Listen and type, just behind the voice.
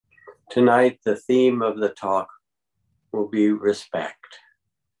Tonight, the theme of the talk will be respect.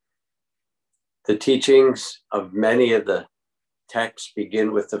 The teachings of many of the texts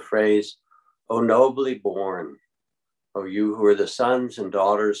begin with the phrase, "O nobly born, O you who are the sons and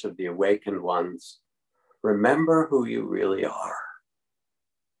daughters of the awakened ones, remember who you really are.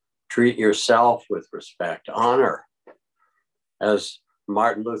 Treat yourself with respect, honor." As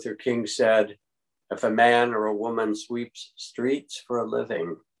Martin Luther King said, if a man or a woman sweeps streets for a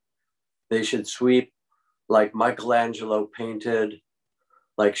living, they should sweep like Michelangelo painted,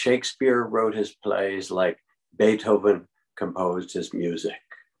 like Shakespeare wrote his plays, like Beethoven composed his music.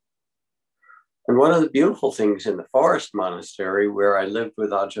 And one of the beautiful things in the forest monastery where I lived with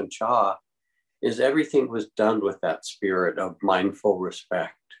Ajahn Chah is everything was done with that spirit of mindful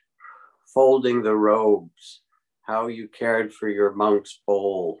respect. Folding the robes, how you cared for your monk's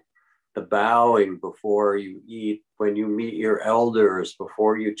bowl, the bowing before you eat, when you meet your elders,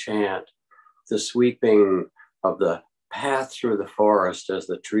 before you chant, the sweeping of the path through the forest as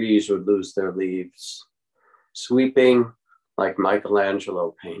the trees would lose their leaves, sweeping like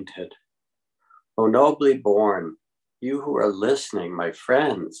Michelangelo painted. O nobly born, you who are listening, my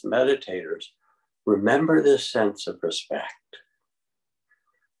friends, meditators, remember this sense of respect.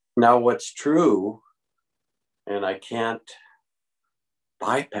 Now, what's true, and I can't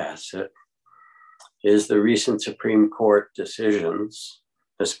bypass it, is the recent Supreme Court decisions,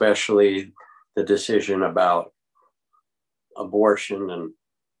 especially the decision about abortion and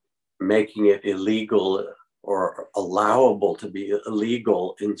making it illegal or allowable to be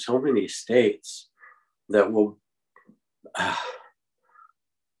illegal in so many states that will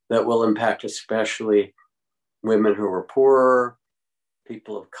impact especially women who are poorer,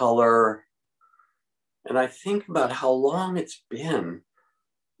 people of color. And I think about how long it's been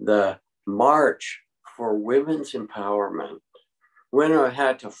the march for women's empowerment. Women have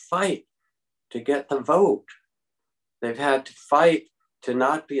had to fight to get the vote. They've had to fight to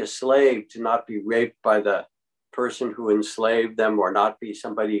not be a slave, to not be raped by the person who enslaved them, or not be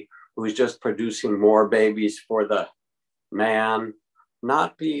somebody who's just producing more babies for the man,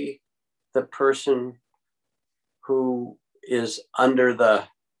 not be the person who is under the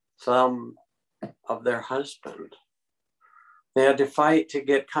thumb of their husband. They had to fight to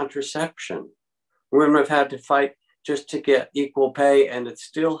get contraception. Women have had to fight just to get equal pay, and it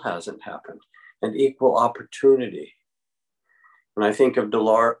still hasn't happened, and equal opportunity. And I think of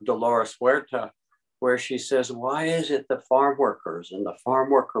Dolores Huerta, where she says, why is it the farm workers and the farm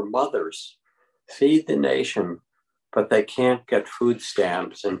worker mothers feed the nation, but they can't get food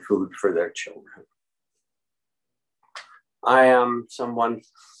stamps and food for their children? I am someone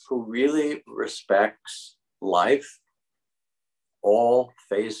who really respects life, all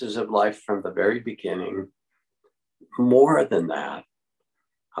phases of life from the very beginning. More than that,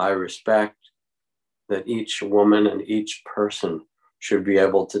 I respect that each woman and each person should be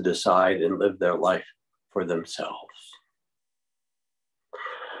able to decide and live their life for themselves.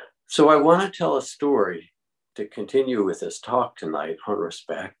 So I want to tell a story to continue with this talk tonight on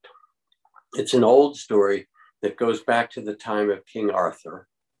respect. It's an old story that goes back to the time of King Arthur.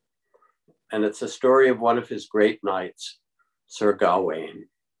 And it's a story of one of his great knights, Sir Gawain.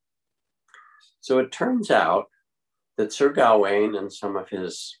 So it turns out that Sir Gawain and some of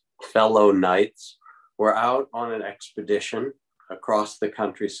his fellow knights were out on an expedition across the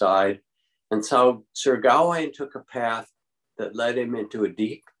countryside. And so Sir Gawain took a path that led him into a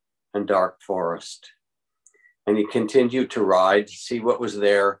deep and dark forest. And he continued to ride to see what was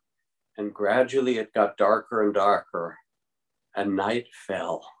there. And gradually it got darker and darker, and night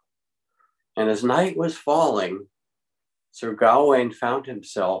fell. And as night was falling, Sir Gawain found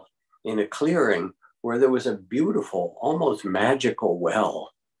himself in a clearing where there was a beautiful, almost magical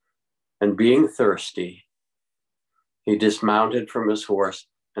well. And being thirsty, he dismounted from his horse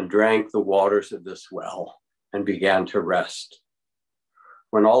and drank the waters of this well and began to rest.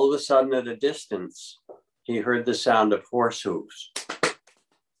 When all of a sudden at a distance, he heard the sound of horse hooves.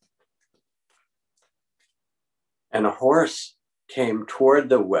 And a horse came toward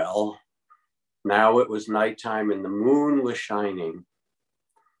the well. Now it was nighttime and the moon was shining.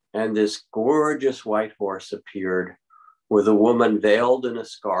 And this gorgeous white horse appeared with a woman veiled in a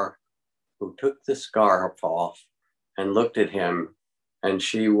scarf who took the scarf off and looked at him, and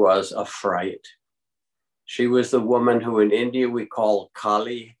she was a fright. She was the woman who in India we call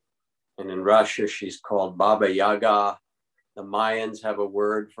Kali, and in Russia she's called Baba Yaga. The Mayans have a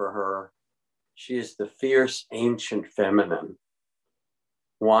word for her. She is the fierce ancient feminine.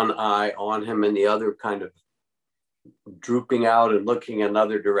 One eye on him and the other kind of drooping out and looking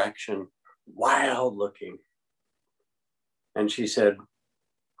another direction, wild looking. And she said,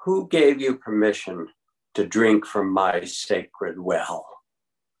 who gave you permission to drink from my sacred well?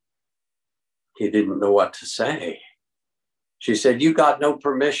 He didn't know what to say. She said, you got no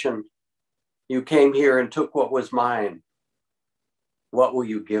permission. You came here and took what was mine. What will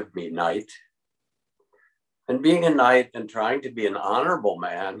you give me, knight? And being a knight and trying to be an honorable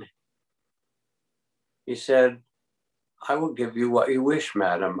man, he said, I will give you what you wish,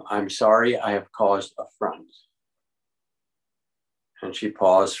 madam. I'm sorry I have caused affront. And she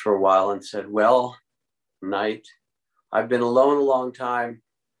paused for a while and said, well, knight, I've been alone a long time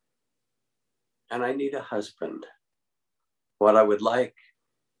and I need a husband. What I would like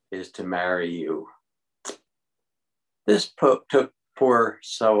is to marry you. This took poor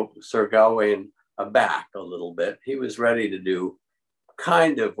Sir Gawain aback a little bit. He was ready to do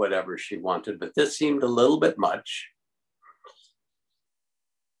kind of whatever she wanted, but this seemed a little bit much.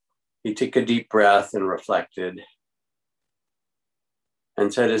 He took a deep breath and reflected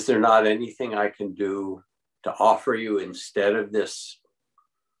and said, is there not anything I can do to offer you instead of this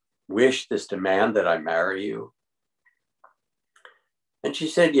wish, this demand that I marry you? And she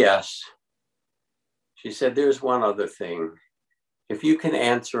said, yes. She said, there's one other thing. If you can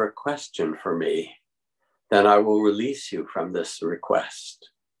answer a question for me, then I will release you from this request.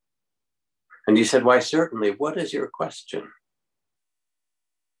 And he said, why, certainly. What is your question?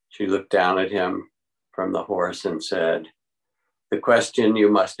 She looked down at him from the horse and said, the question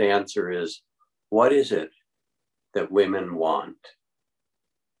you must answer is, what is it that women want?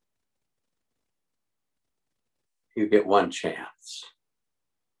 You get one chance.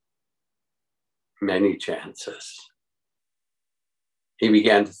 Many chances. He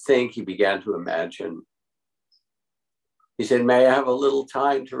began to think, he began to imagine. He said, may I have a little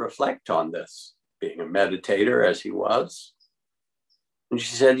time to reflect on this, being a meditator as he was? And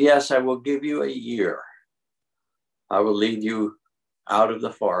she said, yes, I will give you a year. I will lead you out of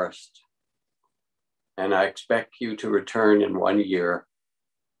the forest. And I expect you to return in 1 year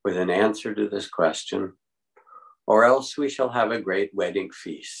with an answer to this question, or else we shall have a great wedding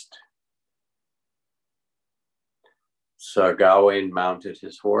feast. So Gawain mounted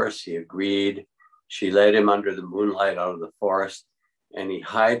his horse, he agreed. She led him under the moonlight out of the forest, and he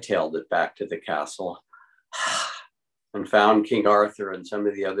hightailed it back to the castle and found King Arthur and some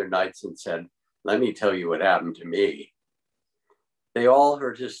of the other knights and said, let me tell you what happened to me. They all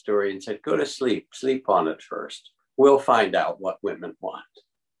heard his story and said, go to sleep, sleep on it first. We'll find out what women want.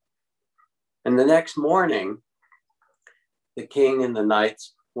 And the next morning, the king and the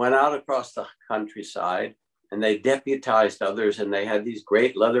knights went out across the countryside and they deputized others, and they had these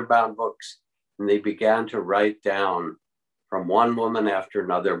great leather-bound books, and they began to write down from one woman after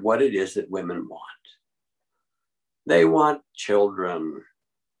another what it is that women want. They want children,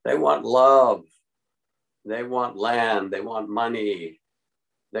 they want love, they want land, they want money,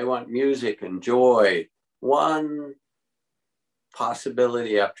 they want music and joy, one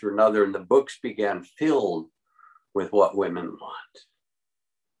possibility after another, and the books began filled with what women want.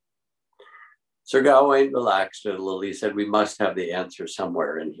 Sir Gawain relaxed it a little. He said, we must have the answer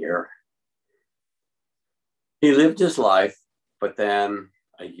somewhere in here. He lived his life, but then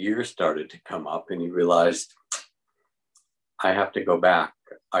a year started to come up and he realized, I have to go back.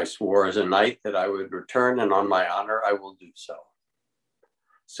 I swore as a knight that I would return, and on my honor, I will do so.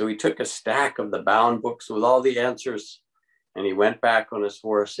 So he took a stack of the bound books with all the answers, and he went back on his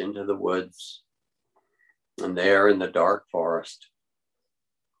horse into the woods. And there in the dark forest,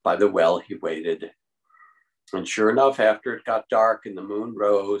 by the well, he waited. And sure enough, after it got dark and the moon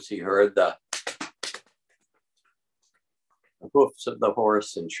rose, he heard the hoofs of the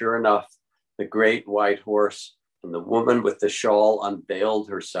horse. And sure enough, the great white horse and the woman with the shawl unveiled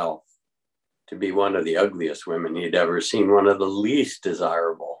herself to be one of the ugliest women he'd ever seen, one of the least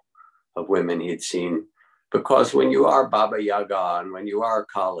desirable of women he'd seen. Because when you are Baba Yaga and when you are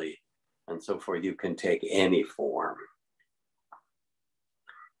Kali and so forth, you can take any form.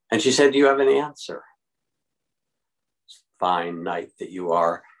 And she said, do you have an answer? Fine knight that you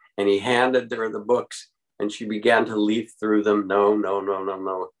are. And he handed her the books and she began to leaf through them. No, no, no, no,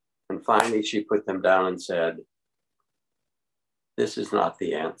 no. And finally she put them down and said, this is not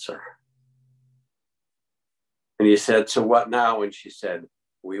the answer. And he said, so what now? And she said,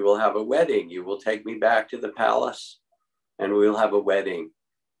 we will have a wedding. You will take me back to the palace and we'll have a wedding.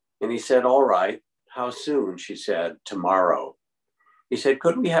 And he said, all right. How soon? She said, tomorrow. He said,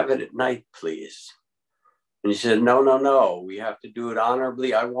 could we have it at night, please? And he said, no, no, no. We have to do it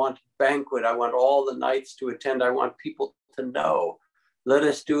honorably. I want a banquet. I want all the knights to attend. I want people to know. Let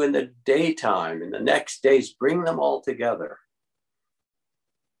us do in the daytime. In the next days, bring them all together.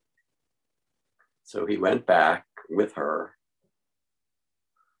 So he went back with her.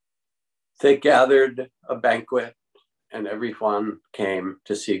 They gathered a banquet, and everyone came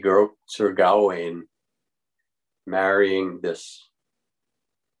to see Sir Gawain marrying this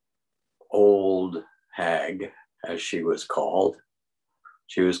old hag, as she was called.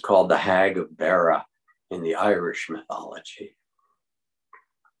 She was called the Hag of Bara in the Irish mythology.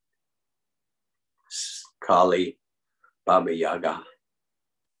 Kali Baba Yaga.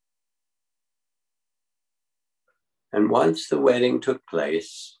 And once the wedding took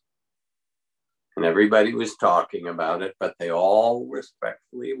place, and everybody was talking about it, but they all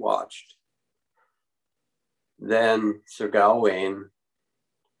respectfully watched, then Sir Gawain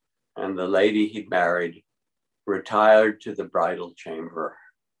and the lady he'd married retired to the bridal chamber.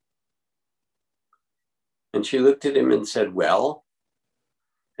 And she looked at him and said, well,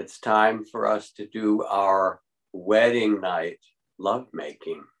 it's time for us to do our wedding night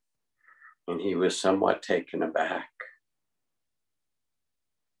lovemaking. And he was somewhat taken aback.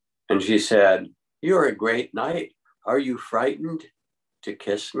 And she said, you're a great knight. Are you frightened to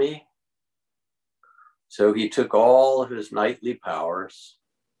kiss me? So he took all of his knightly powers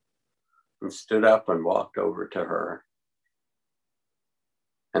and stood up and walked over to her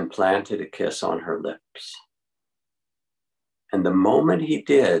and planted a kiss on her lips. And the moment he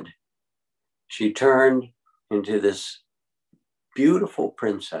did, she turned into this beautiful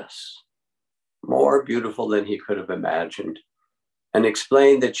princess, more beautiful than he could have imagined, and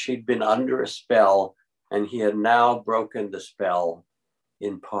explained that she'd been under a spell, and he had now broken the spell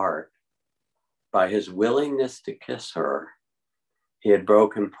in part. By his willingness to kiss her, he had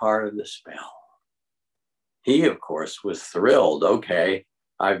broken part of the spell. He, of course, was thrilled. Okay,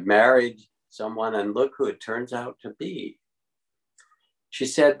 I've married someone, and look who it turns out to be. She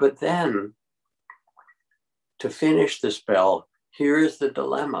said, but then, to finish the spell, here is the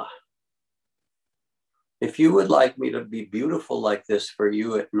dilemma. If you would like me to be beautiful like this for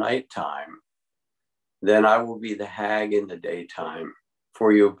you at nighttime, then I will be the hag in the daytime,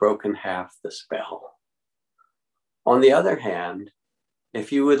 for you have broken half the spell. On the other hand,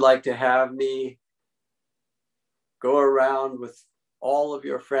 if you would like to have me go around with all of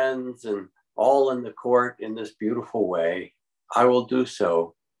your friends and all in the court in this beautiful way, I will do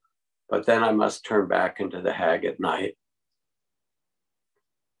so, but then I must turn back into the hag at night.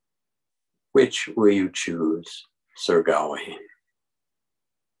 Which will you choose, Sir Gawain?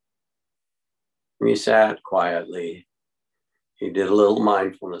 He sat quietly. He did a little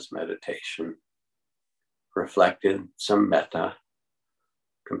mindfulness meditation, reflected some metta,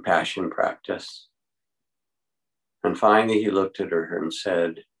 compassion practice. And finally, he looked at her and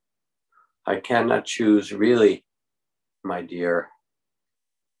said, I cannot choose really, my dear.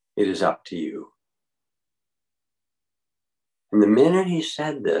 It is up to you. And the minute he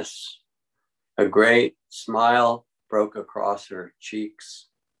said this, a great smile broke across her cheeks,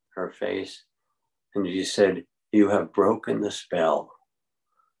 her face, and she said, you have broken the spell.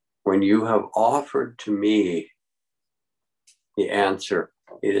 When you have offered to me the answer,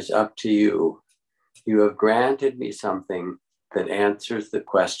 it is up to you. You have granted me something that answers the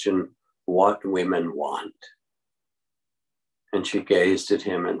question, what women want. And she gazed at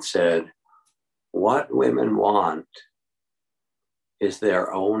him and said, what women want is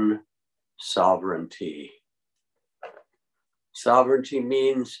their own sovereignty. Sovereignty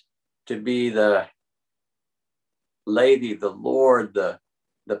means to be the lady, the lord, the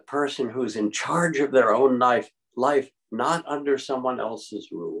person who's in charge of their own life, not under someone else's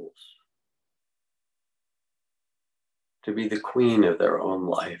rules. To be the queen of their own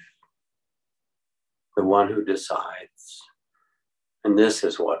life, the one who decides. And this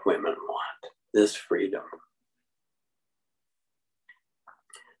is what women want, this freedom.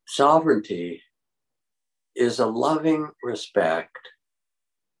 Sovereignty is a loving respect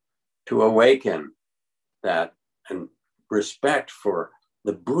to awaken that and respect for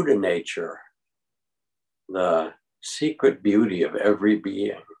the Buddha nature, the secret beauty of every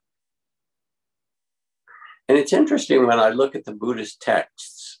being. And it's interesting when I look at the Buddhist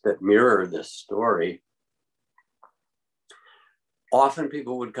texts that mirror this story, often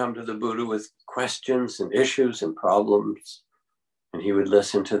people would come to the Buddha with questions and issues and problems, and he would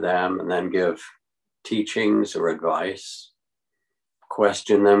listen to them and then give teachings or advice,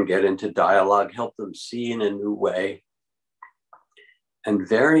 question them, get into dialogue, help them see in a new way. And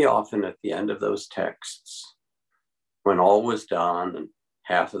very often at the end of those texts, when all was done and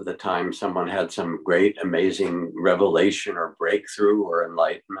half of the time someone had some great, amazing revelation or breakthrough or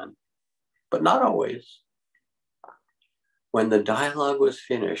enlightenment, but not always. When the dialogue was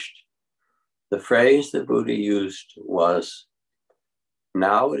finished, the phrase the Buddha used was,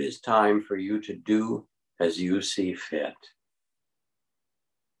 now it is time for you to do as you see fit.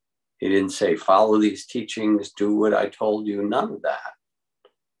 He didn't say, follow these teachings, do what I told you, none of that.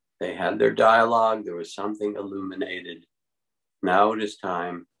 They had their dialogue, there was something illuminated. Now it is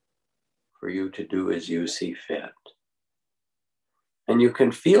time for you to do as you see fit. And you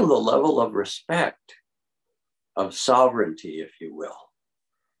can feel the level of respect, of sovereignty, if you will,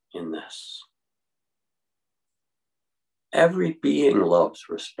 in this. Every being loves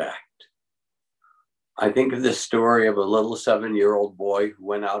respect. I think of this story of a little 7-year-old boy who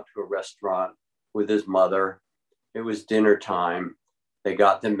went out to a restaurant with his mother. It was dinner time. They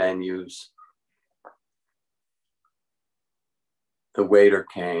got the menus. The waiter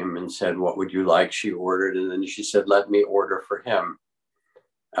came and said, what would you like? She ordered, and then she said, let me order for him.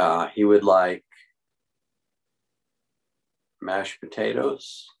 He would like mashed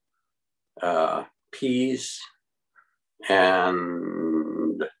potatoes, peas,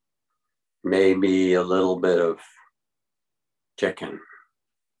 and maybe a little bit of chicken.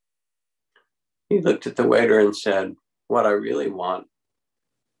 He looked at the waiter and said, what I really want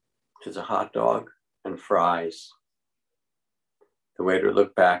is a hot dog and fries. The waiter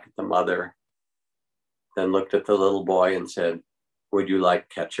looked back at the mother, then looked at the little boy and said, would you like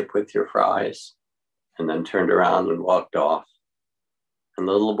ketchup with your fries? And then turned around and walked off. And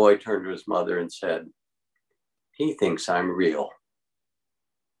the little boy turned to his mother and said, he thinks I'm real.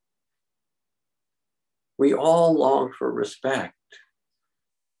 We all long for respect.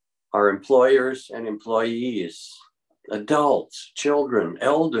 Our employers and employees, adults, children,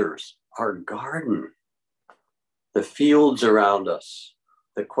 elders, our garden, the fields around us,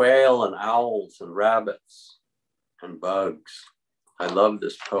 the quail and owls and rabbits and bugs. I love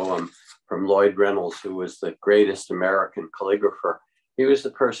this poem from Lloyd Reynolds, who was the greatest American calligrapher. He was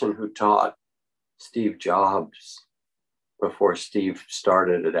the person who taught Steve Jobs before Steve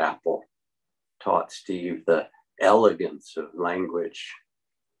started at Apple, taught Steve the elegance of language.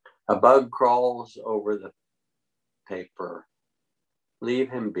 A bug crawls over the paper. Leave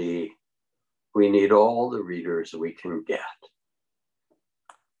him be. We need all the readers we can get.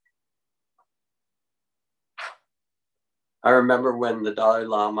 I remember when the Dalai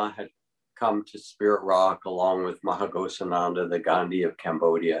Lama had come to Spirit Rock along with Mahagosananda, the Gandhi of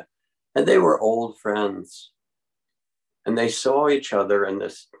Cambodia, and they were old friends. And they saw each other and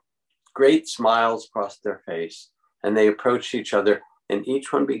this great smiles crossed their face, and they approached each other and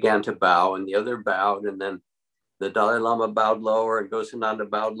each one began to bow and the other bowed, and then the Dalai Lama bowed lower and Gosananda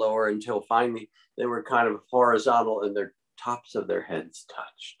bowed lower until finally they were kind of horizontal and their tops of their heads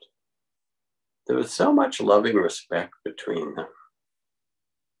touched. There was so much loving respect between them.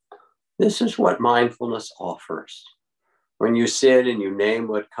 This is what mindfulness offers. When you sit and you name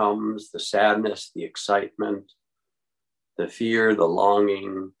what comes, the sadness, the excitement, the fear, the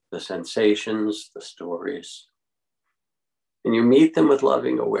longing, the sensations, the stories, and you meet them with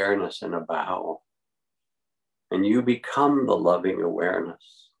loving awareness and a bow, and you become the loving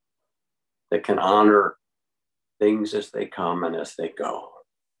awareness that can honor things as they come and as they go.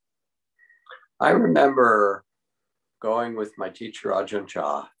 I remember going with my teacher, Ajahn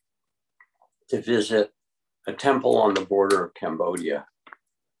Chah, to visit a temple on the border of Cambodia.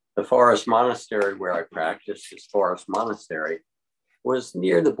 The forest monastery where I practiced, this forest monastery, was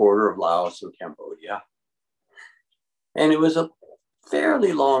near the border of Laos and Cambodia. And it was a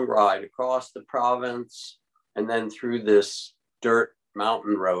fairly long ride across the province and then through this dirt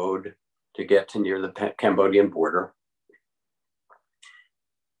mountain road to get to near the Cambodian border.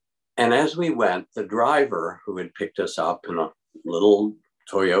 And as we went, the driver who had picked us up in a little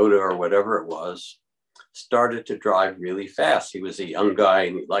Toyota or whatever it was, started to drive really fast. He was a young guy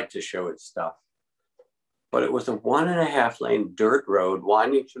and he liked to show his stuff. But it was a 1.5 lane dirt road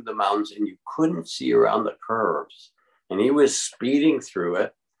winding through the mountains and you couldn't see around the curves. And he was speeding through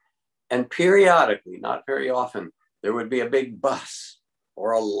it. And periodically, not very often, there would be a big bus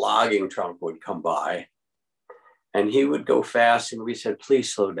or a logging truck would come by. And he would go fast and we said,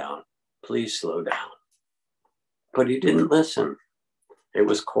 please slow down, please slow down. But he didn't listen. It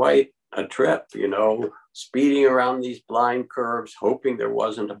was quite a trip, you know, speeding around these blind curves, hoping there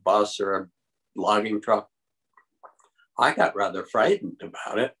wasn't a bus or a logging truck. I got rather frightened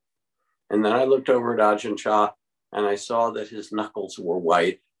about it. And then I looked over at Ajahn Chah and I saw that his knuckles were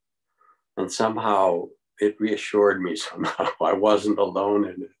white. And somehow it reassured me somehow I wasn't alone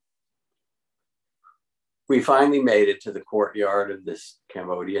in it. We finally made it to the courtyard of this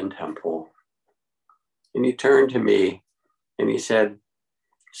Cambodian temple. And he turned to me and he said,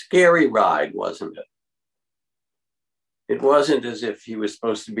 scary ride, wasn't it? It wasn't as if he was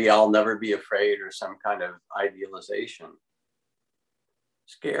supposed to be, I'll never be afraid or some kind of idealization.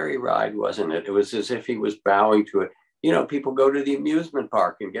 Scary ride, wasn't it? It was as if he was bowing to it. People go to the amusement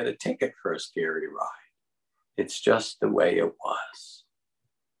park and get a ticket for a scary ride. It's just the way it was.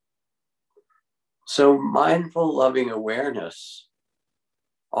 So mindful, loving awareness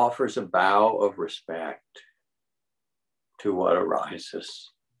offers a bow of respect to what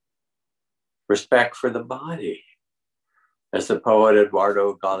arises. Respect for the body. As the poet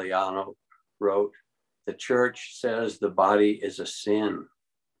Eduardo Galeano wrote, the church says the body is a sin.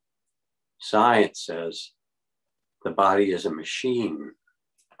 Science says the body is a machine.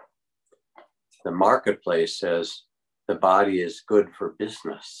 The marketplace says the body is good for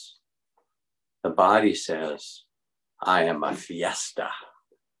business. The body says, I am a fiesta.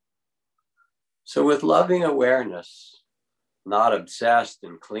 So with loving awareness, not obsessed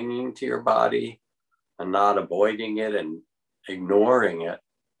and clinging to your body and not avoiding it and ignoring it,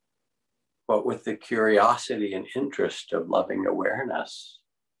 but with the curiosity and interest of loving awareness,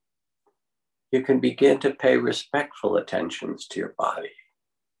 you can begin to pay respectful attentions to your body.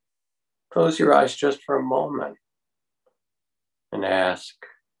 Close your eyes just for a moment and ask,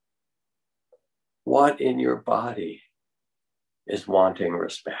 what in your body is wanting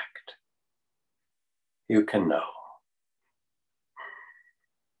respect? You can know.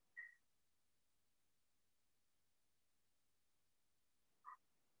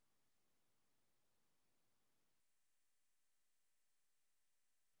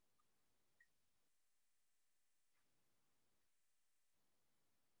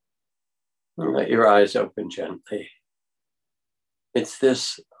 And let your eyes open gently. It's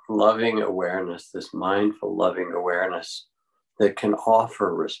this loving awareness, this mindful loving awareness that can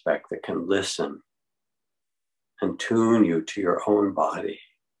offer respect, that can listen and tune you to your own body,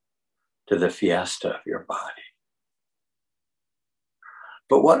 to the fiesta of your body.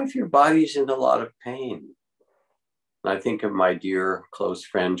 But what if your body's in a lot of pain? And I think of my dear close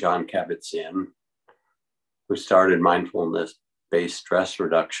friend, John Kabat-Zinn, who started mindfulness-based stress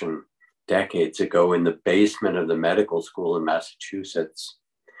reduction decades ago in the basement of the medical school in Massachusetts.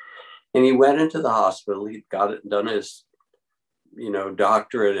 And he went into the hospital. He'd done his,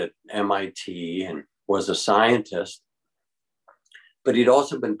 doctorate at MIT and was a scientist. But he'd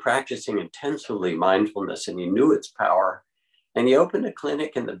also been practicing intensively mindfulness, and he knew its power. And he opened a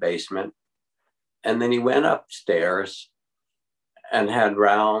clinic in the basement. And then he went upstairs and had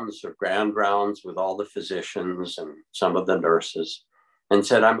rounds or grand rounds with all the physicians and some of the nurses, and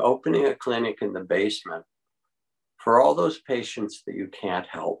said, I'm opening a clinic in the basement for all those patients that you can't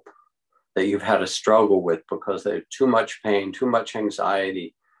help, that you've had a struggle with because they have too much pain, too much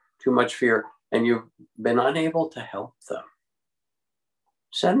anxiety, too much fear, and you've been unable to help them.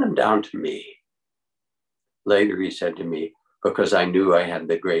 Send them down to me. Later, he said to me, because I knew I had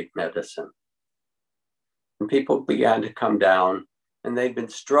the great medicine. And people began to come down, and they'd been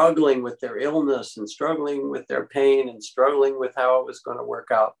struggling with their illness and struggling with their pain and struggling with how it was going to work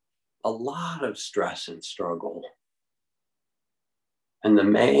out. A lot of stress and struggle. And the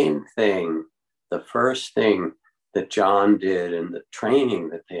main thing, the first thing that John did in the training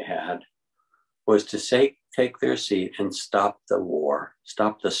that they had was to take their seat and stop the war,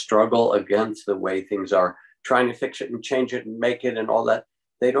 stop the struggle against the way things are, trying to fix it and change it and make it and all that.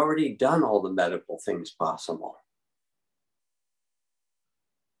 They'd already done all the medical things possible.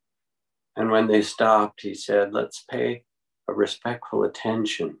 And when they stopped, he said, let's pay a respectful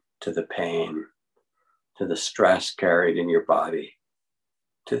attention to the pain, to the stress carried in your body,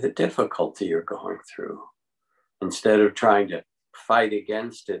 to the difficulty you're going through. Instead of trying to fight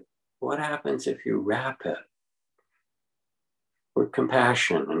against it, what happens if you wrap it with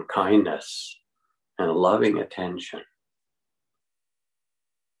compassion and kindness and loving attention?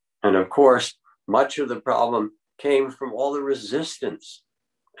 And of course, much of the problem came from all the resistance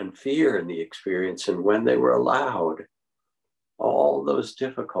and fear in the experience. And when they were allowed, all those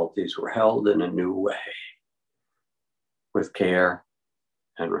difficulties were held in a new way with care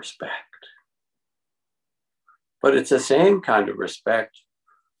and respect. But it's the same kind of respect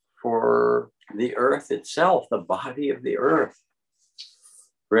for the earth itself, the body of the earth.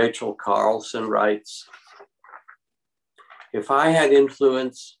 Rachel Carlson writes, if I had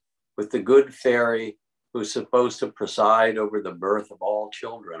influence with the good fairy who's supposed to preside over the birth of all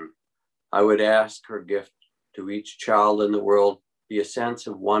children, I would ask her gift to each child in the world be a sense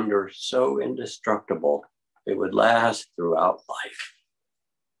of wonder so indestructible it would last throughout life.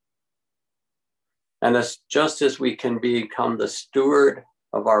 And just as we can become the steward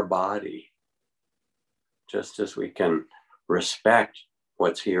of our body, just as we can respect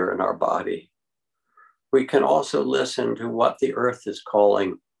what's here in our body, we can also listen to what the earth is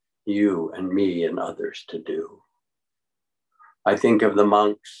calling you and me and others to do. I think of the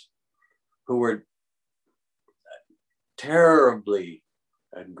monks who were terribly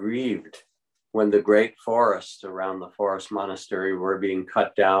grieved when the great forests around the forest monastery were being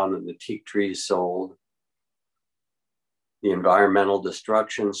cut down and the teak trees sold, the environmental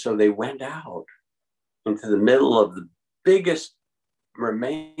destruction. So they went out into the middle of the biggest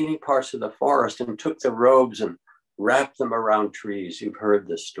remaining parts of the forest and took the robes and wrapped them around trees. You've heard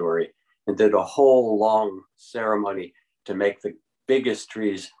this story. And did a whole long ceremony to make the biggest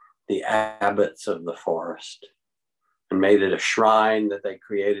trees the abbots of the forest, and made it a shrine that they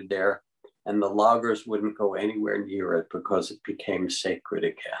created there. And the loggers wouldn't go anywhere near it because it became sacred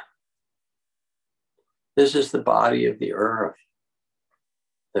again. This is the body of the earth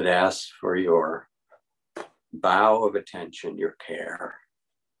that asks for your bow of attention, your care.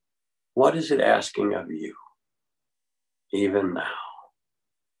 What is it asking of you, even now?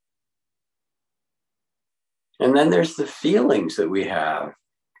 And then there's the feelings that we have.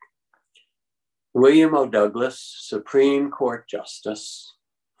 William O. Douglas, Supreme Court Justice,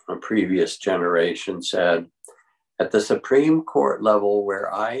 a previous generation, said, at the Supreme Court level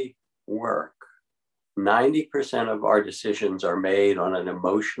where I work, 90% of our decisions are made on an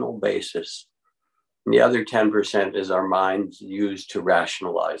emotional basis. And the other 10% is our minds used to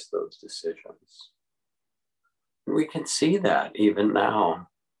rationalize those decisions. And we can see that even now.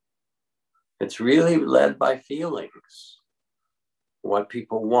 It's really led by feelings. What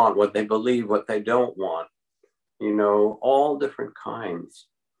people want, what they believe, what they don't want, all different kinds.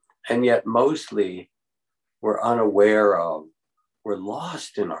 And yet mostly we're unaware of, we're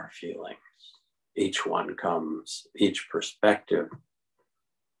lost in our feelings. Each one comes, each perspective.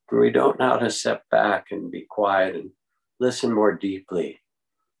 And we don't know how to step back and be quiet and listen more deeply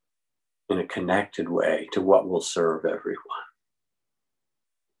in a connected way to what will serve everyone.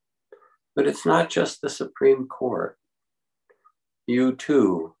 But it's not just the Supreme Court. You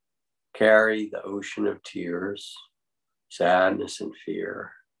too carry the ocean of tears, sadness and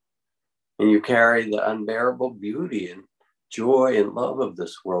fear. And you carry the unbearable beauty and joy and love of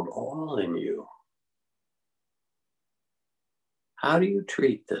this world all in you. How do you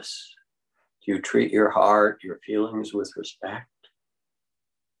treat this? Do you treat your heart, your feelings with respect?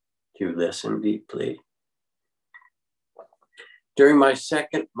 Do you listen deeply? During my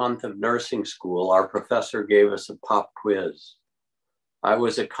second month of nursing school, our professor gave us a pop quiz. I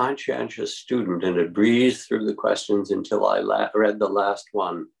was a conscientious student and had breezed through the questions until I read the last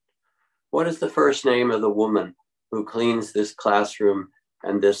one. What is the first name of the woman who cleans this classroom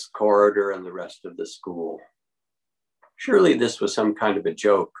and this corridor and the rest of the school? Surely this was some kind of a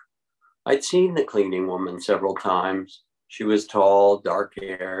joke. I'd seen the cleaning woman several times. She was tall,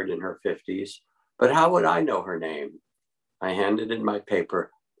 dark-haired, in her 50s. But how would I know her name? I handed in my paper,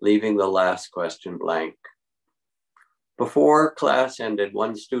 leaving the last question blank. Before class ended,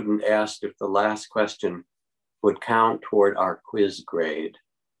 one student asked if the last question would count toward our quiz grade.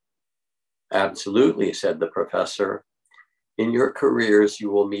 Absolutely, said the professor. In your careers,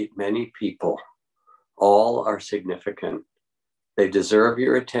 you will meet many people. All are significant. They deserve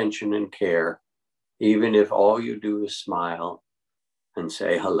your attention and care, even if all you do is smile and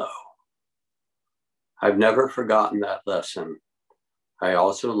say hello. I've never forgotten that lesson. I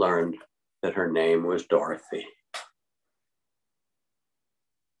also learned that her name was Dorothy.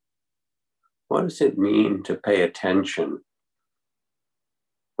 What does it mean to pay attention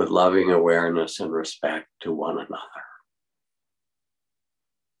with loving awareness and respect to one another?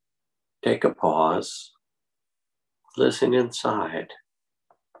 Take a pause. Listen inside.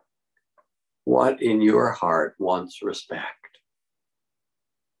 What in your heart wants respect?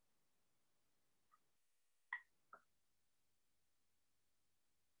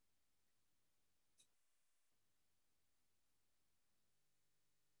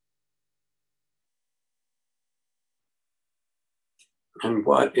 And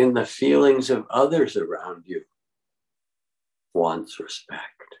what in the feelings of others around you wants respect?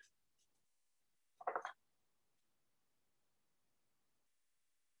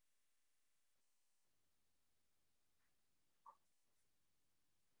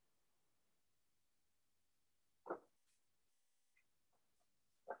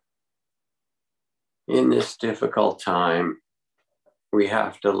 In this difficult time, we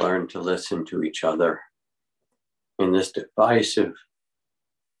have to learn to listen to each other. In this divisive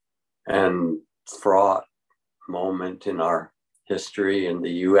and fraught moment in our history in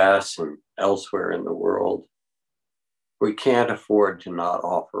the US and elsewhere in the world, we can't afford to not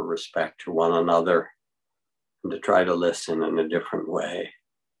offer respect to one another and to try to listen in a different way.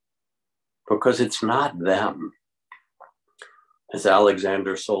 Because it's not them. As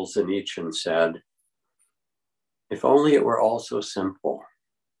Alexander Solzhenitsyn said, if only it were all so simple.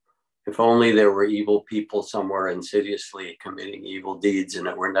 If only there were evil people somewhere insidiously committing evil deeds, and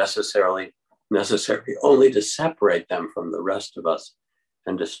it were necessary only to separate them from the rest of us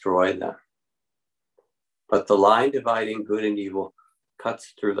and destroy them. But the line dividing good and evil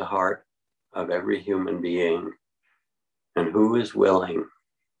cuts through the heart of every human being. And who is willing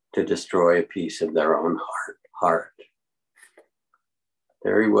to destroy a piece of their own heart?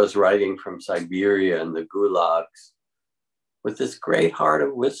 There he was, writing from Siberia and the gulags with this great heart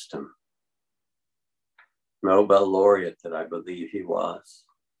of wisdom. Nobel laureate that I believe he was.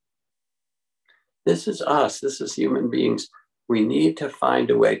 This is us. This is human beings. We need to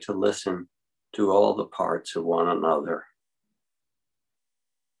find a way to listen to all the parts of one another.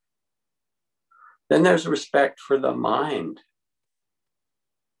 Then there's respect for the mind.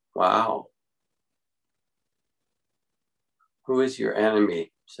 Wow. Who is your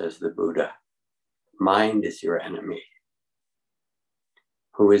enemy, says the Buddha? Mind is your enemy.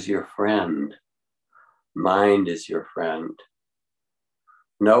 Who is your friend? Mind is your friend.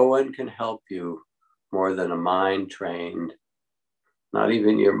 No one can help you more than a mind trained, not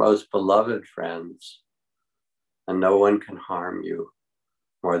even your most beloved friends. And no one can harm you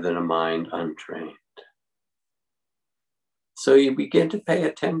more than a mind untrained. So you begin to pay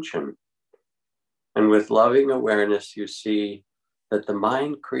attention. And with loving awareness, you see that the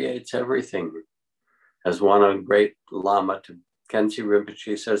mind creates everything. As one great Lama to Khensi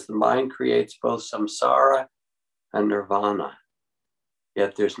Rinpoche says, the mind creates both samsara and nirvana.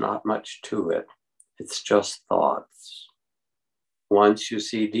 Yet there's not much to it. It's just thoughts. Once you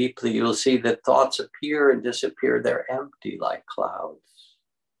see deeply, you'll see that thoughts appear and disappear. They're empty like clouds.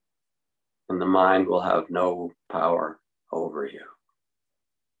 And the mind will have no power over you.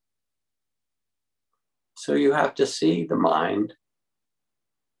 So you have to see the mind,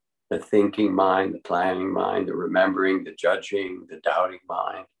 the thinking mind, the planning mind, the remembering, the judging, the doubting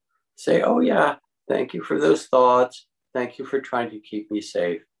mind. Say, oh yeah, thank you for those thoughts. Thank you for trying to keep me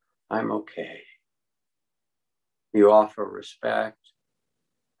safe. I'm okay. You offer respect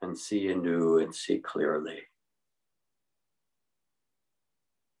and see anew and see clearly.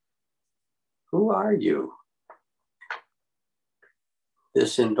 Who are you?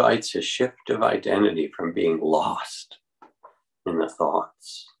 This invites a shift of identity from being lost in the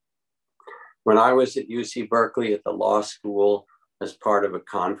thoughts. When I was at UC Berkeley at the law school as part of a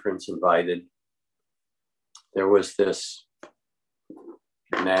conference invited, there was this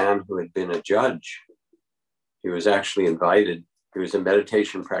man who had been a judge. He was actually invited, he was a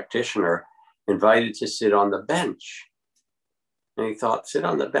meditation practitioner, invited to sit on the bench. And he thought, sit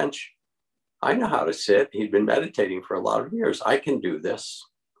on the bench? I know how to sit. He'd been meditating for a lot of years. I can do this.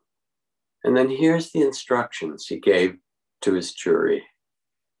 And then here's the instructions he gave to his jury.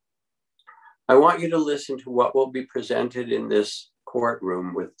 I want you to listen to what will be presented in this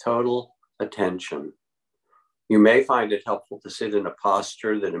courtroom with total attention. You may find it helpful to sit in a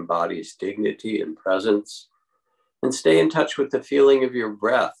posture that embodies dignity and presence, and stay in touch with the feeling of your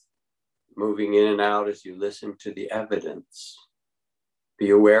breath, moving in and out as you listen to the evidence. Be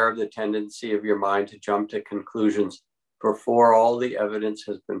aware of the tendency of your mind to jump to conclusions before all the evidence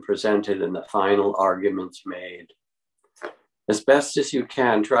has been presented and the final arguments made. As best as you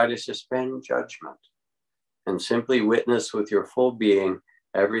can, try to suspend judgment and simply witness with your full being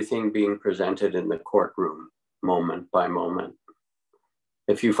everything being presented in the courtroom, moment by moment.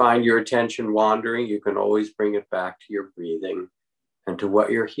 If you find your attention wandering, you can always bring it back to your breathing and to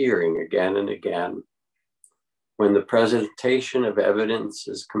what you're hearing again and again. When the presentation of evidence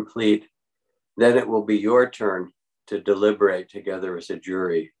is complete, then it will be your turn to deliberate together as a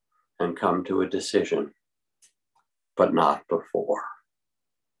jury and come to a decision, but not before.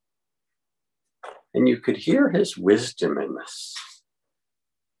 And you could hear his wisdom in this.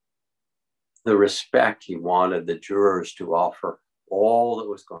 The respect he wanted the jurors to offer all that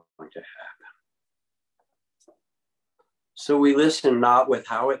was going to happen. So we listen not with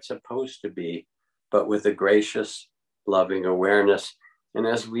how it's supposed to be, but with a gracious, loving awareness. And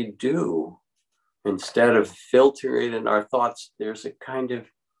as we do, instead of filtering in our thoughts, there's a kind of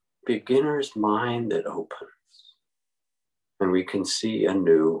beginner's mind that opens. And we can see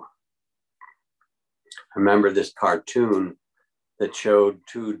anew. I remember this cartoon that showed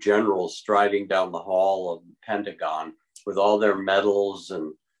two generals striding down the hall of the Pentagon with all their medals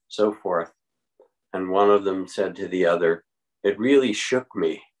and so forth. And one of them said to the other, "It really shook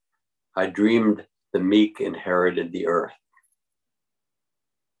me. I dreamed the meek inherited the earth."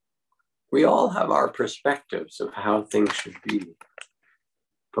 We all have our perspectives of how things should be.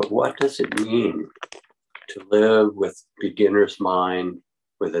 But what does it mean to live with beginner's mind,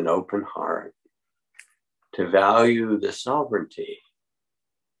 with an open heart, to value the sovereignty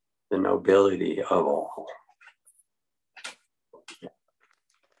the nobility of all.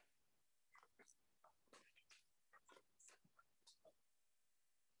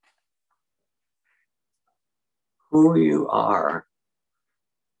 Who you are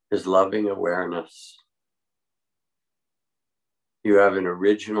is loving awareness. You have an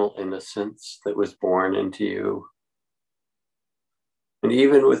original innocence that was born into you. And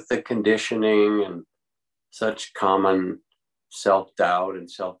even with the conditioning and such common self-doubt and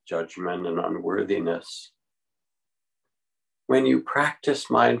self-judgment and unworthiness, when you practice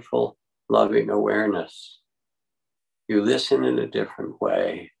mindful, loving awareness, you listen in a different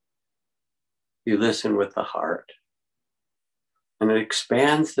way. You listen with the heart. And it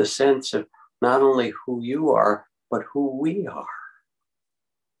expands the sense of not only who you are, but who we are.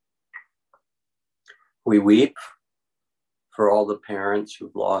 We weep for all the parents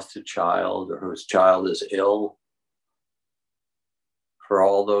who've lost a child or whose child is ill, for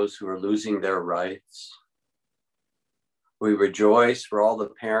all those who are losing their rights. We rejoice for all the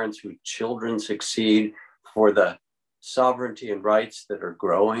parents whose children succeed, for the sovereignty and rights that are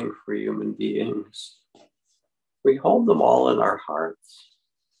growing for human beings. We hold them all in our hearts.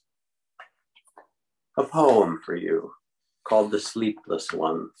 A poem for you called The Sleepless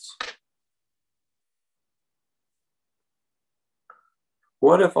Ones.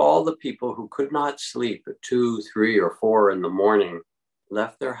 What if all the people who could not sleep at 2, 3, or 4 in the morning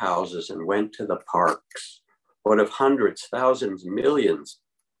left their houses and went to the parks? What if hundreds, thousands, millions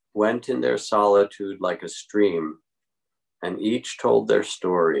went in their solitude like a stream and each told their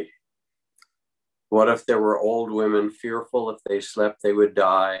story? What if there were old women fearful if they slept they would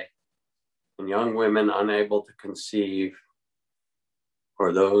die, and young women unable to conceive,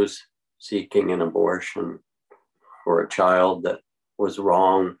 or those seeking an abortion, or a child that was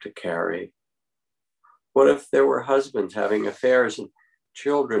wrong to carry? What if there were husbands having affairs and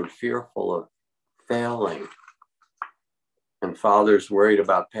children fearful of failing, and fathers worried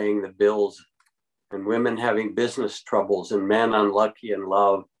about paying the bills, and women having business troubles, and men unlucky in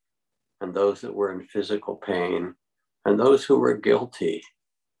love, and those that were in physical pain, and those who were guilty?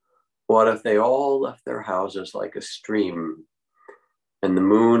 What if they all left their houses like a stream, and the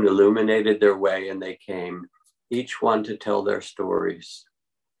moon illuminated their way, and they came, each one to tell their stories?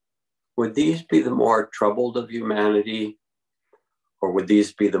 Would these be the more troubled of humanity? Or would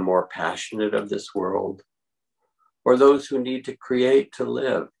these be the more passionate of this world? Or those who need to create to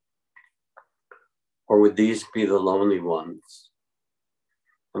live? Or would these be the lonely ones?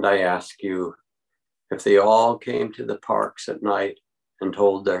 And I ask you, if they all came to the parks at night and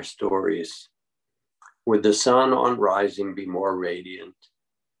told their stories, would the sun on rising be more radiant?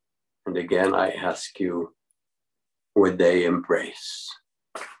 And again, I ask you, would they embrace?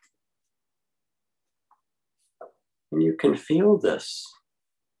 And you can feel this,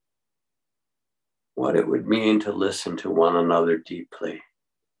 what it would mean to listen to one another deeply.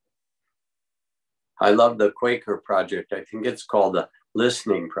 I love the Quaker Project. I think it's called the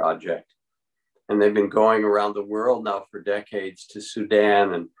Listening Project. And they've been going around the world now for decades to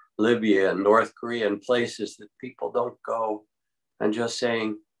Sudan and Libya and North Korea and places that people don't go, and just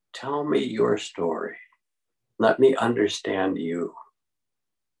saying, tell me your story. Let me understand you.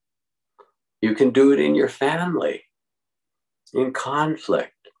 You can do it in your family, in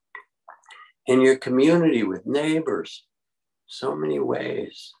conflict, in your community with neighbors, so many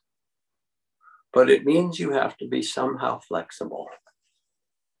ways. But it means you have to be somehow flexible.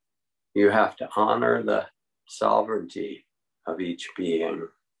 You have to honor the sovereignty of each being.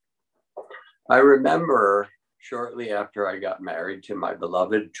 I remember shortly after I got married to my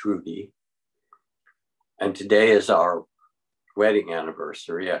beloved Trudy, and today is our wedding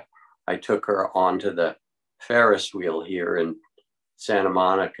anniversary. I took her onto the Ferris wheel here in Santa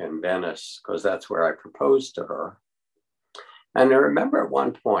Monica and Venice, because that's where I proposed to her. And I remember at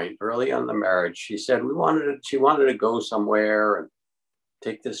one point early on the marriage, she said she wanted to go somewhere and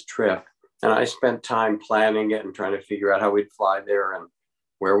take this trip. And I spent time planning it and trying to figure out how we'd fly there and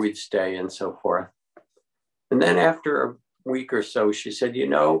where we'd stay and so forth. And then after a week or so, she said,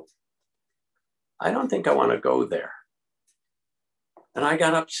 I don't think I want to go there. And I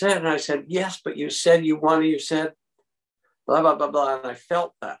got upset and I said, yes, but you said you said blah, blah, blah, blah. And I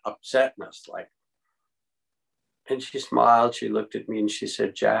felt that upsetness, and she smiled, she looked at me and she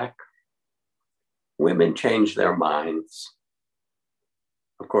said, Jack, women change their minds.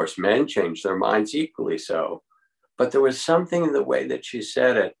 Of course, men change their minds equally so. But there was something in the way that she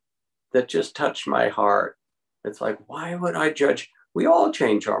said it that just touched my heart. It's like, why would I judge? We all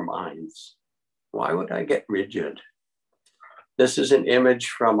change our minds. Why would I get rigid? This is an image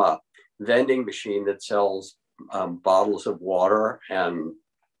from a vending machine that sells bottles of water and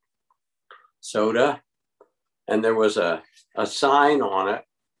soda, and there was a sign on it,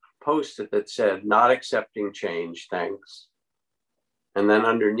 posted, that said, "Not accepting change, thanks." And then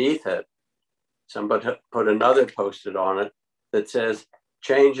underneath it, somebody put another post-it on it that says,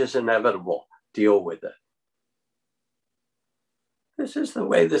 "Change is inevitable, deal with it." This is the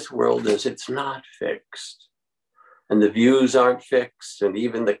way this world is. It's not fixed. And the views aren't fixed. And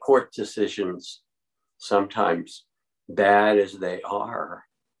even the court decisions, sometimes bad as they are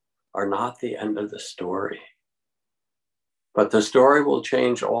not the end of the story. But the story will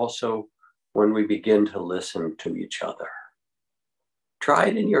change also when we begin to listen to each other. Try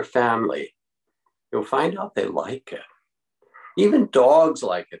it in your family. You'll find out they like it. Even dogs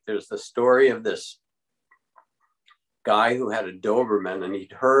like it. There's the story of this guy who had a Doberman, and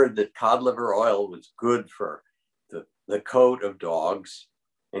he'd heard that cod liver oil was good for the coat of dogs.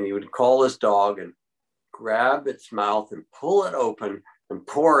 And he would call his dog and grab its mouth and pull it open and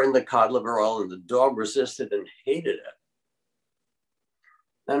pour in the cod liver oil, and the dog resisted and hated it.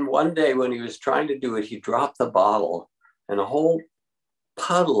 Then one day when he was trying to do it, he dropped the bottle, and a whole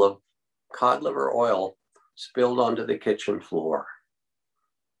puddle of cod liver oil spilled onto the kitchen floor.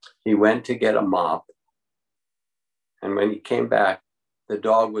 He went to get a mop, and when he came back, the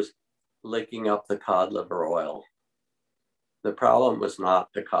dog was licking up the cod liver oil. The problem was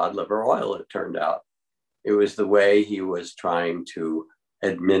not the cod liver oil, it turned out. It was the way he was trying to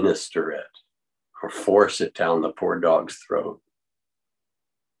administer it or force it down the poor dog's throat.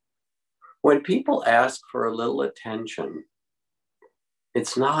 When people ask for a little attention,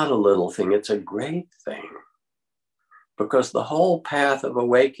 it's not a little thing, it's a great thing. Because the whole path of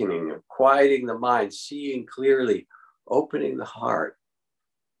awakening, of quieting the mind, seeing clearly, opening the heart,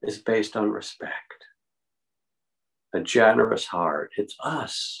 is based on respect. A generous heart. It's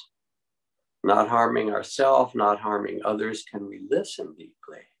us. Not harming ourselves, not harming others. Can we listen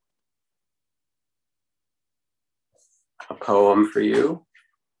deeply? A poem for you.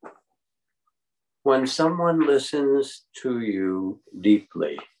 When someone listens to you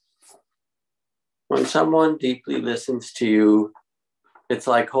deeply, when someone deeply listens to you, it's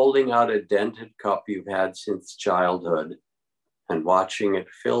like holding out a dented cup you've had since childhood and watching it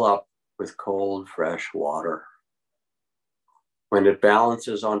fill up with cold, fresh water. When it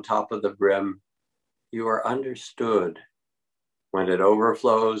balances on top of the brim, you are understood. When it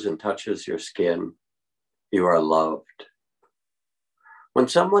overflows and touches your skin, you are loved. When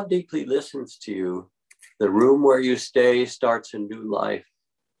someone deeply listens to you, the room where you stay starts a new life.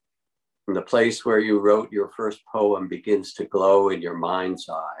 And the place where you wrote your first poem begins to glow in your mind's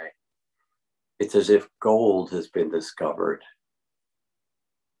eye. It's as if gold has been discovered.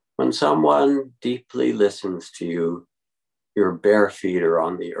 When someone deeply listens to you, your bare feet are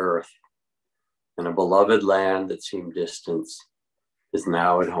on the earth, and a beloved land that seemed distant is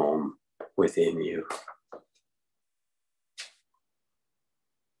now at home within you.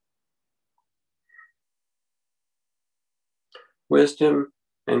 Wisdom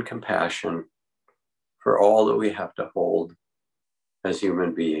and compassion for all that we have to hold as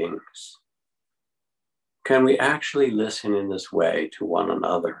human beings. Can we actually listen in this way to one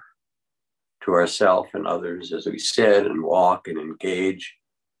another, to ourselves and others, as we sit and walk and engage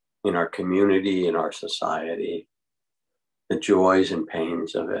in our community, in our society, the joys and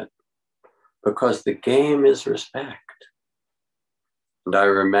pains of it? Because the game is respect. And I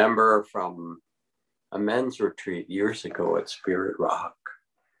remember from a men's retreat years ago at Spirit Rock,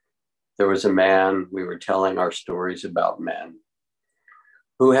 there was a man, we were telling our stories about men,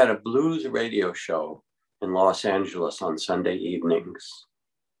 who had a blues radio show in Los Angeles on Sunday evenings.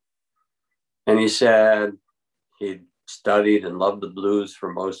 And he said he'd studied and loved the blues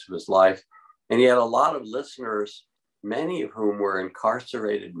for most of his life. And he had a lot of listeners, many of whom were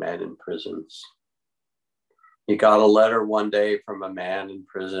incarcerated men in prisons. He got a letter one day from a man in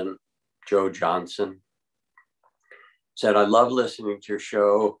prison, Joe Johnson. Said, "I love listening to your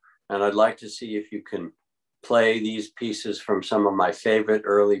show, and I'd like to see if you can play these pieces from some of my favorite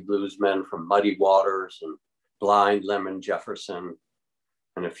early bluesmen, from Muddy Waters and Blind Lemon Jefferson,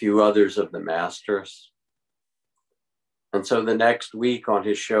 and a few others of the masters." And so the next week on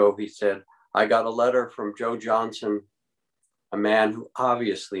his show, he said, "I got a letter from Joe Johnson, a man who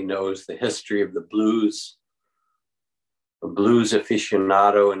obviously knows the history of the blues, a blues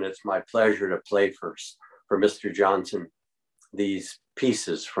aficionado, and it's my pleasure to play for Mr. Johnson these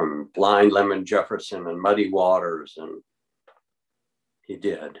pieces from Blind Lemon Jefferson and Muddy Waters." And he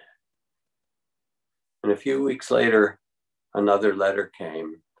did. And a few weeks later, another letter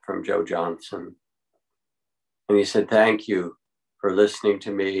came from Joe Johnson. And he said, "Thank you for listening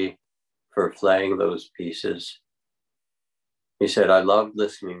to me, for playing those pieces. He said, I loved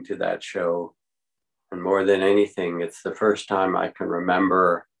listening to that show. And more than anything, it's the first time I can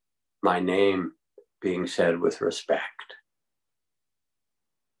remember my name being said with respect.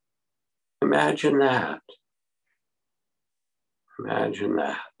 Imagine that. Imagine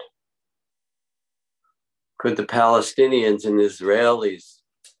that. Could the Palestinians and Israelis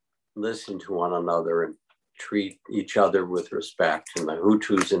listen to one another and treat each other with respect? And the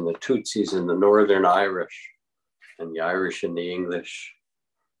Hutus and the Tutsis and the Northern Irish and the Irish and the English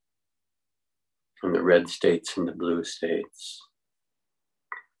and the red states and the blue states.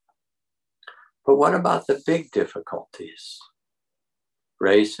 But what about the big difficulties?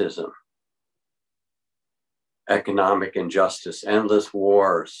 Racism, economic injustice, endless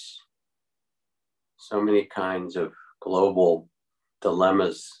wars, so many kinds of global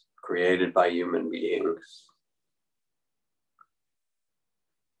dilemmas created by human beings.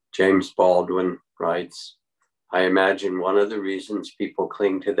 James Baldwin writes, I imagine one of the reasons people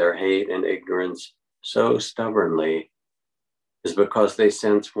cling to their hate and ignorance so stubbornly is because they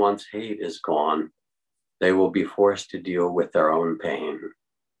sense once hate is gone, they will be forced to deal with their own pain.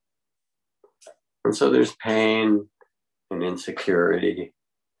 And so there's pain and insecurity.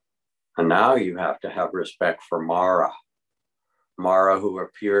 And now you have to have respect for Mara. Mara, who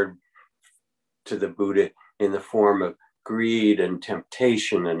appeared to the Buddha in the form of greed and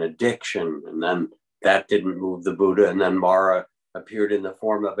temptation and addiction. And then that didn't move the Buddha. And then Mara appeared in the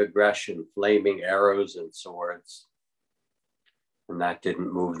form of aggression, flaming arrows and swords. And that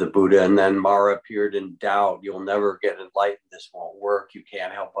didn't move the Buddha. And then Mara appeared in doubt. You'll never get enlightened. This won't work. You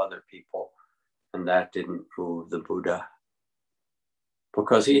can't help other people. And that didn't move the Buddha.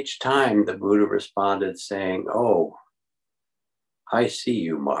 Because each time the Buddha responded saying, oh, I see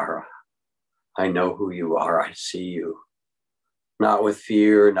you, Mara. I know who you are. I see you. Not with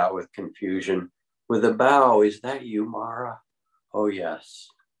fear, not with confusion. With a bow, is that you, Mara? Oh, yes.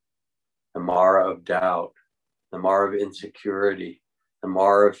 The Mara of doubt, the Mara of insecurity, the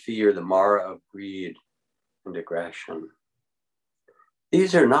Mara of fear, the Mara of greed and aggression.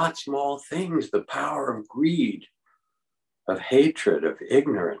 These are not small things. The power of greed, of hatred, of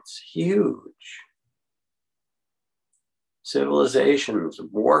ignorance, huge. Civilizations,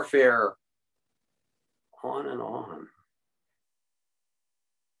 warfare, on and on.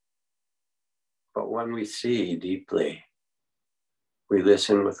 But when we see deeply, we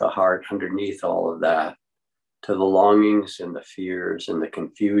listen with the heart underneath all of that to the longings and the fears and the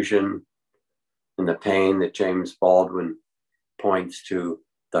confusion and the pain that James Baldwin points to,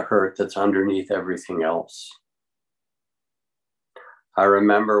 the hurt that's underneath everything else. I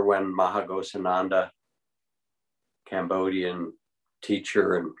remember when Mahagosananda, Cambodian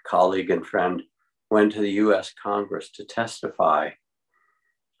teacher and colleague and friend, went to the US Congress to testify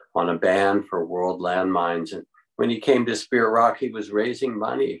on a ban for world landmines. And when he came to Spirit Rock, he was raising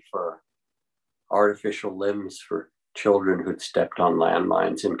money for artificial limbs for children who'd stepped on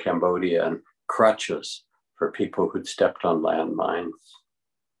landmines in Cambodia and crutches for people who'd stepped on landmines.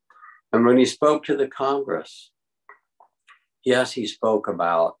 And when he spoke to the Congress, yes, he spoke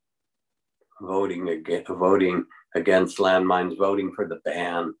about voting against landmines, voting for the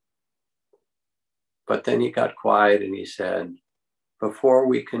ban. But then he got quiet and he said, before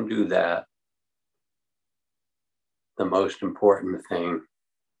we can do that, the most important thing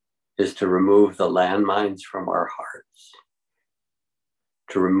is to remove the landmines from our hearts.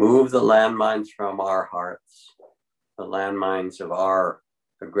 To remove the landmines from our hearts, the landmines of our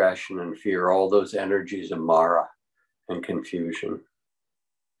aggression and fear, all those energies of Mara and confusion,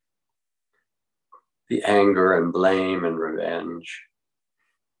 the anger and blame and revenge.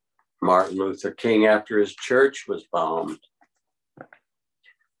 Martin Luther King, after his church was bombed,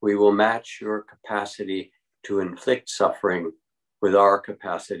 we will match your capacity to inflict suffering with our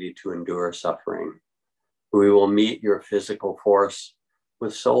capacity to endure suffering. We will meet your physical force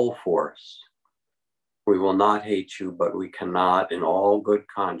with soul force. We will not hate you, but we cannot in all good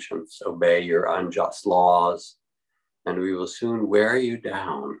conscience obey your unjust laws, and we will soon wear you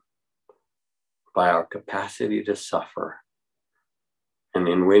down by our capacity to suffer. And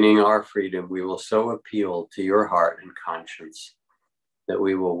in winning our freedom, we will so appeal to your heart and conscience that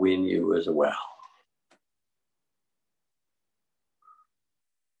we will win you as well.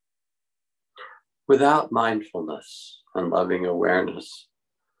 Without mindfulness and loving awareness,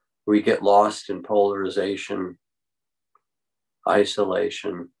 we get lost in polarization,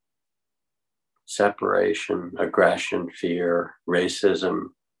 isolation, separation, aggression, fear, racism,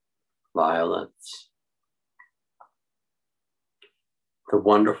 violence. The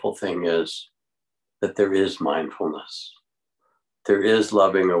wonderful thing is that there is mindfulness. There is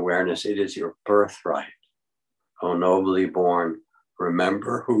loving awareness. It is your birthright. O nobly born,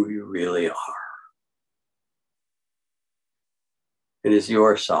 remember who you really are. It is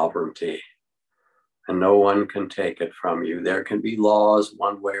your sovereignty, and no one can take it from you. There can be laws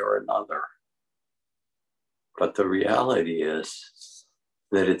one way or another, but the reality is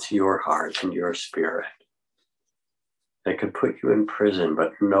that it's your heart and your spirit. They could put you in prison,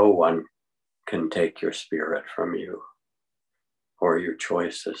 but no one can take your spirit from you or your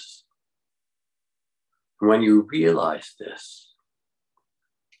choices. When you realize this,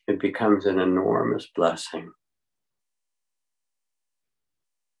 it becomes an enormous blessing.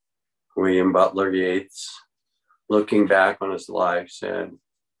 William Butler Yeats, looking back on his life, said,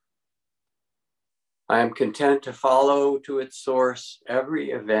 I am content to follow to its source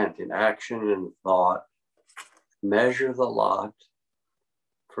every event in action and thought, measure the lot,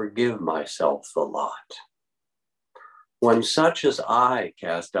 forgive myself the lot. When such as I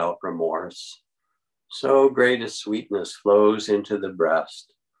cast out remorse, so great a sweetness flows into the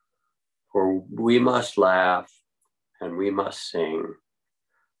breast, for we must laugh and we must sing,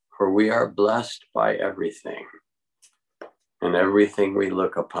 for we are blessed by everything, and everything we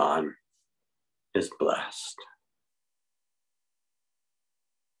look upon is blessed.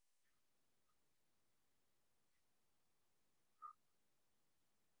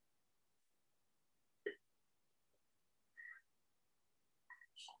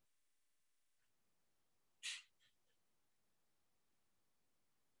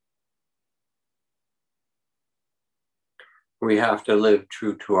 We have to live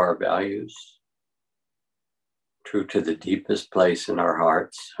true to our values, true to the deepest place in our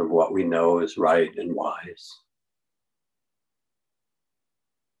hearts of what we know is right and wise.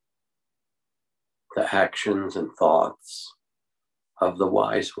 The actions and thoughts of the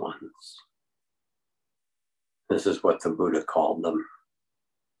wise ones. This is what the Buddha called them.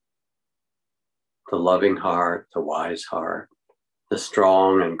 The loving heart, the wise heart, the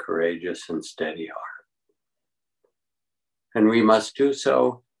strong and courageous and steady heart. And we must do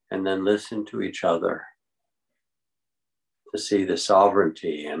so and then listen to each other to see the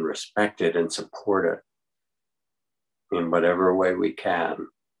sovereignty and respect it and support it in whatever way we can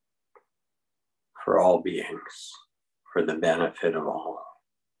for all beings, for the benefit of all.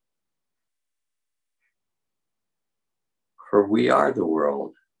 For we are the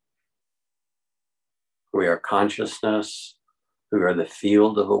world. We are consciousness. We are the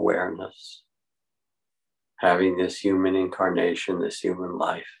field of awareness, having this human incarnation, this human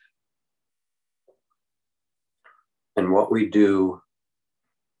life. And what we do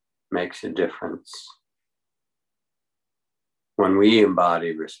makes a difference. When we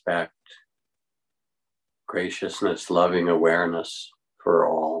embody respect, graciousness, loving awareness for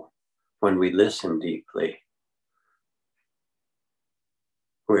all, when we listen deeply,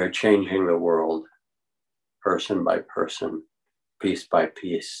 we are changing the world, person by person, piece by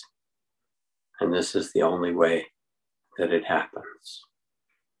piece. And this is the only way that it happens.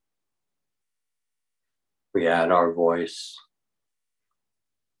 We add our voice,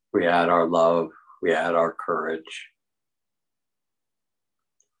 we add our love, we add our courage.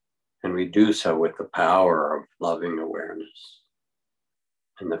 And we do so with the power of loving awareness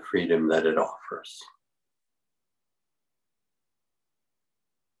and the freedom that it offers.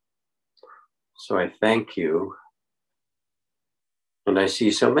 So I thank you. And I see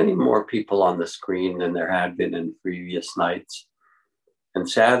so many more people on the screen than there had been in previous nights. And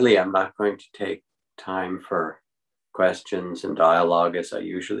sadly, I'm not going to take time for questions and dialogue as I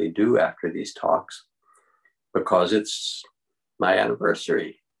usually do after these talks, because it's my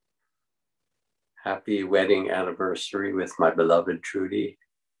anniversary. Happy wedding anniversary with my beloved Trudy.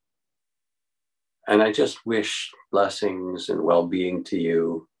 And I just wish blessings and well-being to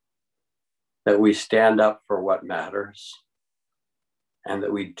you, that we stand up for what matters, and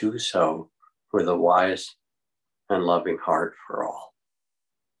that we do so with a wise and loving heart for all.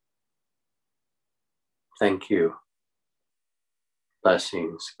 Thank you.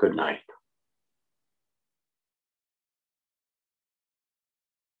 Blessings. Good night.